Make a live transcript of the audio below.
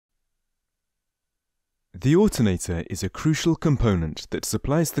The alternator is a crucial component that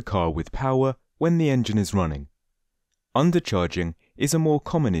supplies the car with power when the engine is running. Undercharging is a more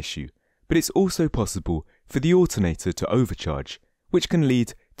common issue, but it's also possible for the alternator to overcharge, which can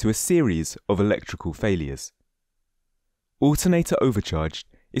lead to a series of electrical failures. Alternator overcharge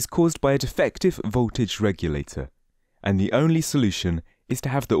is caused by a defective voltage regulator, and the only solution is to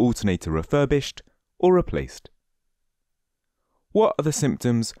have the alternator refurbished or replaced. What are the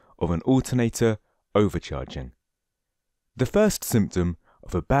symptoms of an alternator overcharging? The first symptom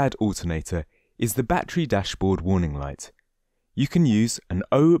of a bad alternator is the battery dashboard warning light. You can use an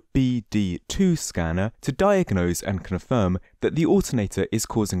OBD2 scanner to diagnose and confirm that the alternator is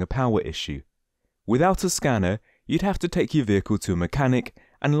causing a power issue. Without a scanner, you'd have to take your vehicle to a mechanic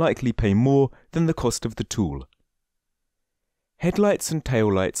and likely pay more than the cost of the tool. Headlights and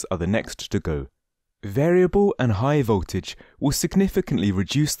taillights are the next to go. Variable and high voltage will significantly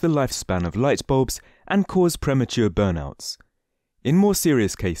reduce the lifespan of light bulbs and cause premature burnouts. In more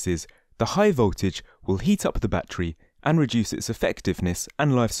serious cases, the high voltage will heat up the battery and reduce its effectiveness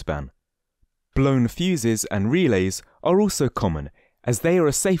and lifespan. Blown fuses and relays are also common, as they are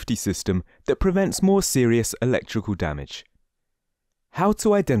a safety system that prevents more serious electrical damage. How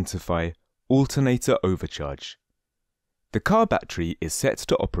to identify alternator overcharge? The car battery is set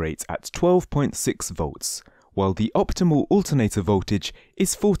to operate at 12.6 volts, while the optimal alternator voltage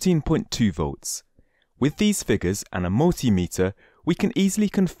is 14.2 volts. With these figures and a multimeter, we can easily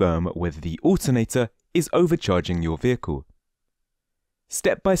confirm whether the alternator is overcharging your vehicle.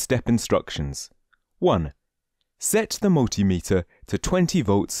 Step-by-step instructions. 1. Set the multimeter to 20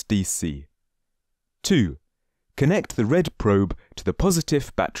 volts DC. 2. Connect the red probe to the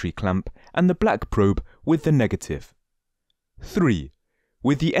positive battery clamp and the black probe with the negative. 3.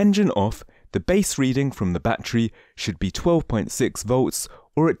 With the engine off, the base reading from the battery should be 12.6 volts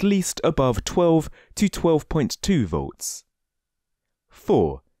or at least above 12 to 12.2 volts.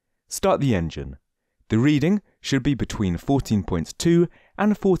 4. Start the engine. The reading should be between 14.2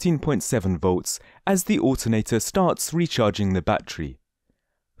 and 14.7 volts as the alternator starts recharging the battery.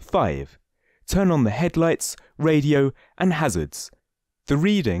 5. Turn on the headlights, radio and hazards. The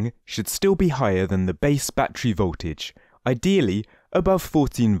reading should still be higher than the base battery voltage, ideally above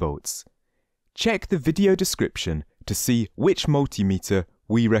 14 volts. Check the video description to see which multimeter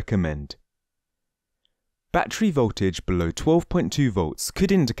we recommend. Battery voltage below 12.2 volts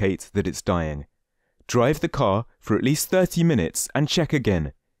could indicate that it's dying. Drive the car for at least 30 minutes and check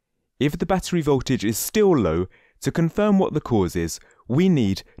again. If the battery voltage is still low, to confirm what the cause is, we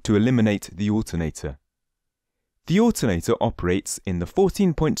need to eliminate the alternator. The alternator operates in the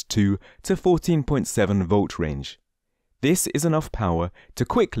 14.2 to 14.7 volt range. This is enough power to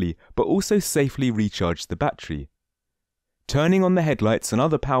quickly but also safely recharge the battery. Turning on the headlights and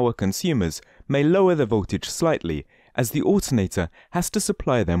other power consumers may lower the voltage slightly, as the alternator has to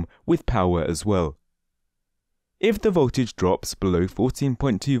supply them with power as well. If the voltage drops below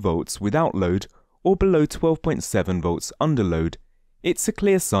 14.2 volts without load or below 12.7 volts under load, it's a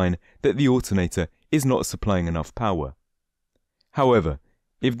clear sign that the alternator is not supplying enough power. However,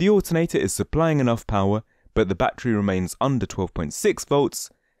 if the alternator is supplying enough power but the battery remains under 12.6 volts,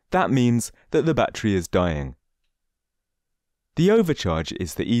 that means that the battery is dying. The overcharge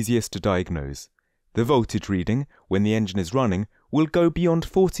is the easiest to diagnose. The voltage reading, when the engine is running, will go beyond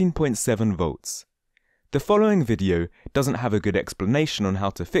 14.7 volts. The following video doesn't have a good explanation on how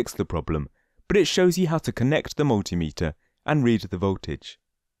to fix the problem, but it shows you how to connect the multimeter and read the voltage.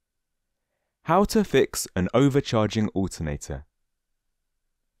 How to fix an overcharging alternator.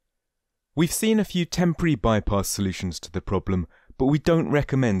 We've seen a few temporary bypass solutions to the problem, but we don't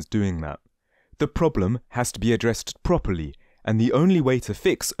recommend doing that. The problem has to be addressed properly, and the only way to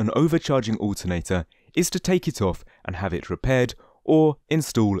fix an overcharging alternator is to take it off and have it repaired or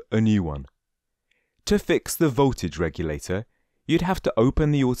install a new one. To fix the voltage regulator, you'd have to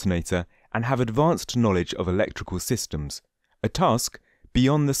open the alternator and have advanced knowledge of electrical systems, a task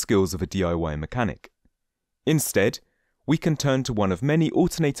beyond the skills of a DIY mechanic. Instead, we can turn to one of many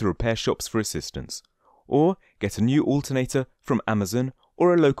alternator repair shops for assistance, or get a new alternator from Amazon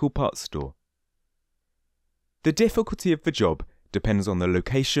or a local parts store. The difficulty of the job depends on the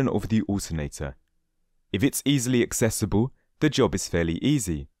location of the alternator. If it's easily accessible, the job is fairly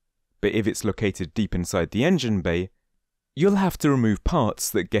easy, but if it's located deep inside the engine bay, you'll have to remove parts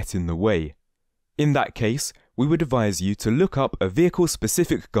that get in the way. In that case, we would advise you to look up a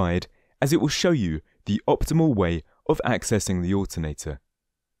vehicle-specific guide, as it will show you the optimal way of accessing the alternator.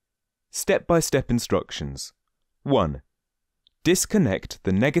 Step-by-step instructions. 1. Disconnect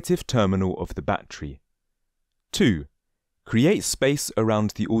the negative terminal of the battery. 2. Create space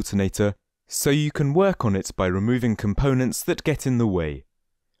around the alternator so you can work on it by removing components that get in the way.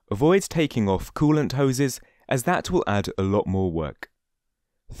 Avoid taking off coolant hoses, as that will add a lot more work.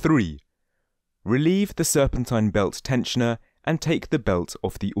 3. Relieve the serpentine belt tensioner and take the belt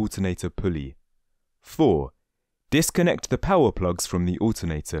off the alternator pulley. 4. Disconnect the power plugs from the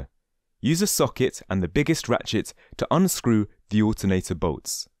alternator. Use a socket and the biggest ratchet to unscrew the alternator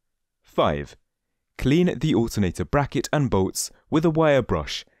bolts. 5. Clean the alternator bracket and bolts with a wire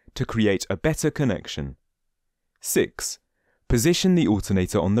brush to create a better connection. 6. Position the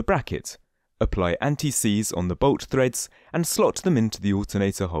alternator on the bracket. Apply anti-seize on the bolt threads and slot them into the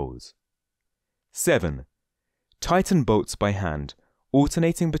alternator holes. 7. Tighten bolts by hand,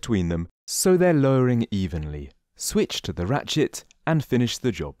 alternating between them so they're lowering evenly. Switch to the ratchet and finish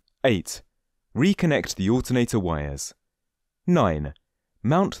the job. 8. Reconnect the alternator wires. 9.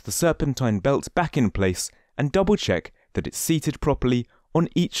 Mount the serpentine belt back in place and double check that it's seated properly on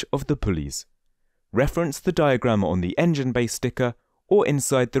each of the pulleys. Reference the diagram on the engine bay sticker or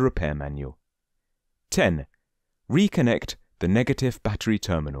inside the repair manual. 10. Reconnect the negative battery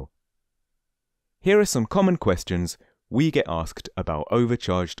terminal. Here are some common questions we get asked about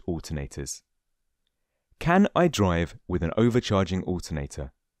overcharged alternators. Can I drive with an overcharging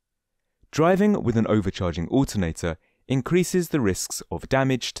alternator? Driving with an overcharging alternator increases the risks of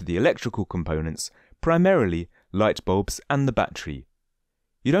damage to the electrical components, primarily light bulbs and the battery.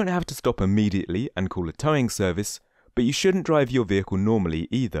 You don't have to stop immediately and call a towing service, but you shouldn't drive your vehicle normally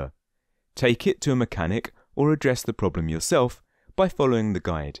either. Take it to a mechanic or address the problem yourself by following the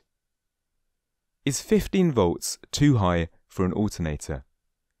guide. Is 15 volts too high for an alternator?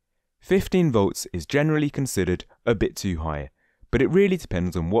 15 volts is generally considered a bit too high, but it really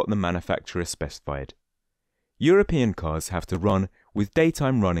depends on what the manufacturer specified. European cars have to run with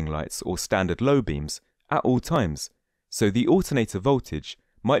daytime running lights or standard low beams at all times, so the alternator voltage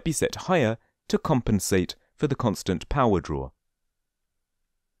might be set higher to compensate for the constant power draw.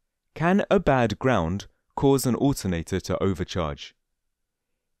 Can a bad ground cause an alternator to overcharge?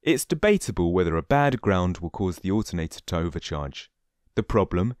 It's debatable whether a bad ground will cause the alternator to overcharge. The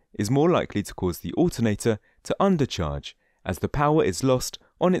problem is more likely to cause the alternator to undercharge, as the power is lost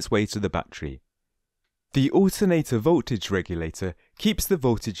on its way to the battery. The alternator voltage regulator keeps the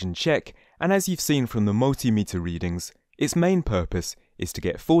voltage in check, and as you've seen from the multimeter readings, its main purpose is to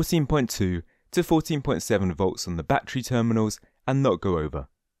get 14.2 to 14.7 volts on the battery terminals and not go over.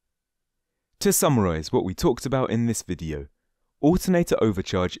 To summarize what we talked about in this video, alternator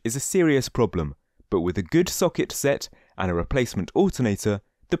overcharge is a serious problem, but with a good socket set and a replacement alternator,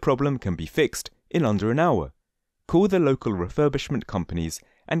 the problem can be fixed in under an hour. Call the local refurbishment companies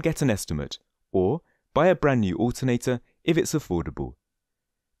and get an estimate, or buy a brand new alternator if it's affordable.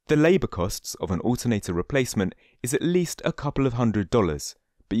 The labour costs of an alternator replacement is at least a couple of $100,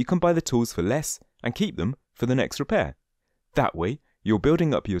 but you can buy the tools for less and keep them for the next repair. That way, you're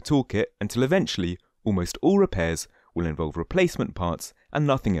building up your toolkit until eventually almost all repairs will involve replacement parts and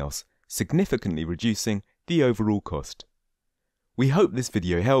nothing else, significantly reducing the overall cost. We hope this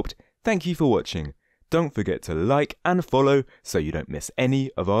video helped. Thank you for watching. Don't forget to like and follow so you don't miss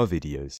any of our videos.